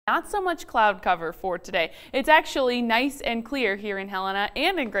Not so much cloud cover for today. It's actually nice and clear here in Helena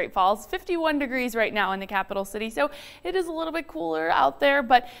and in Great Falls. 51 degrees right now in the capital city, so it is a little bit cooler out there,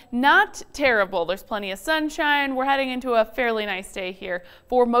 but not terrible. There's plenty of sunshine. We're heading into a fairly nice day here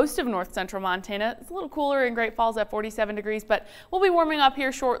for most of north central Montana. It's a little cooler in Great Falls at 47 degrees, but we'll be warming up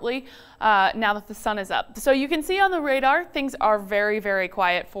here shortly now that the sun is up. So you can see on the radar, things are very, very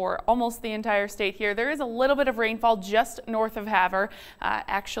quiet for almost the entire state here. There is a little bit of rainfall just north of Havre,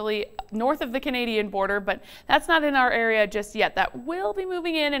 actually north of the Canadian border, but that's not in our area just yet. That will be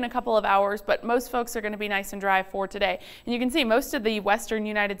moving in a couple of hours, but most folks are going to be nice and dry for today. And you can see most of the western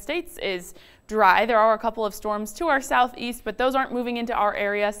United States is dry. There are a couple of storms to our southeast, but those aren't moving into our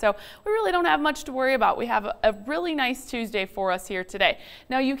area, so we really don't have much to worry about. We have a really nice Tuesday for us here today.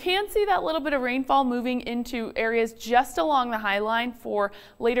 Now you can see that little bit of rainfall moving into areas just along the High Line for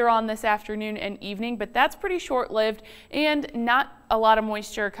later on this afternoon and evening, but that's pretty short-lived and not a lot of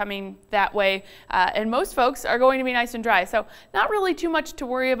moisture coming that way, and most folks are going to be nice and dry, so not really too much to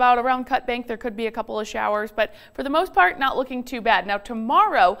worry about. Around Cut Bank there could be a couple of showers, but for the most part not looking too bad. Now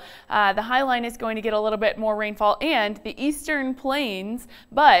tomorrow the High Line is going to get a little bit more rainfall and the eastern plains,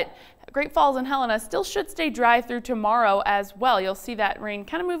 but Great Falls and Helena still should stay dry through tomorrow as well. You'll see that rain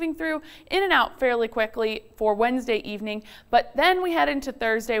kind of moving through in and out fairly quickly for Wednesday evening, but then we head into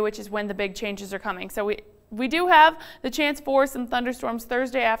Thursday, which is when the big changes are coming. So we do have the chance for some thunderstorms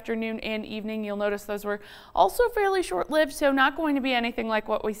Thursday afternoon and evening. You'll notice those were also fairly short-lived, so not going to be anything like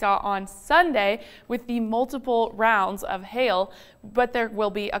what we saw on Sunday with the multiple rounds of hail, but there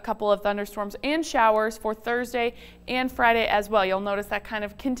will be a couple of thunderstorms and showers for Thursday and Friday as well. You'll notice that kind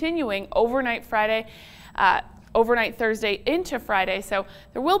of continuing overnight Friday, overnight Thursday into Friday, so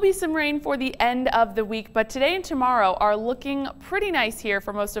there will be some rain for the end of the week, but today and tomorrow are looking pretty nice here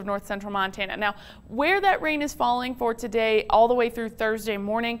for most of north central Montana. Now, where that rain is falling for today all the way through Thursday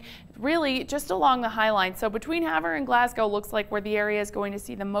morning, really just along the High Line. So between Havre and Glasgow looks like where the area is going to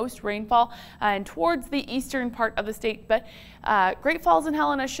see the most rainfall and towards the eastern part of the state, but Great Falls and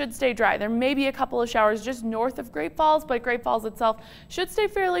Helena should stay dry. There may be a couple of showers just north of Great Falls, but Great Falls itself should stay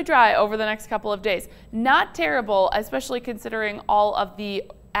fairly dry over the next couple of days. Not terrible, especially considering all of the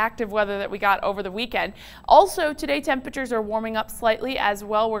active weather that we got over the weekend. Also, today temperatures are warming up slightly as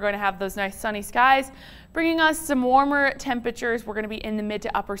well. We're going to have those nice sunny skies, bringing us some warmer temperatures. We're going to be in the mid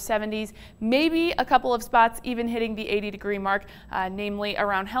to upper 70s, maybe a couple of spots even hitting the 80-degree mark, namely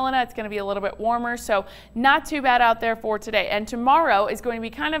around Helena. It's going to be a little bit warmer, so not too bad out there for today. And tomorrow is going to be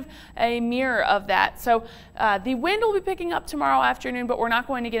kind of a mirror of that. So the wind will be picking up tomorrow afternoon, but we're not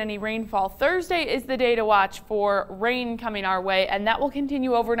going to get any rainfall. Thursday is the day to watch for rain coming our way, and that will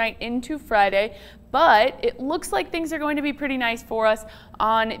continue overnight into Friday. But it looks like things are going to be pretty nice for us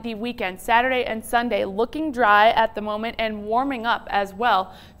on the weekend. Saturday and Sunday looking dry at the moment and warming up as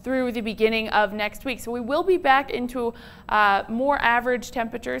well through the beginning of next week. So we will be back into more average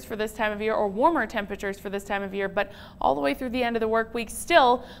temperatures for this time of year, or warmer temperatures for this time of year, but all the way through the end of the work week,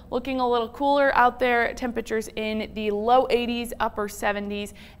 still looking a little cooler out there. Temperatures in the low 80s, upper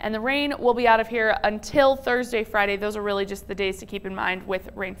 70s, and the rain will be out of here until Thursday, Friday. Those are really just the days to keep in mind with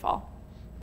rainfall.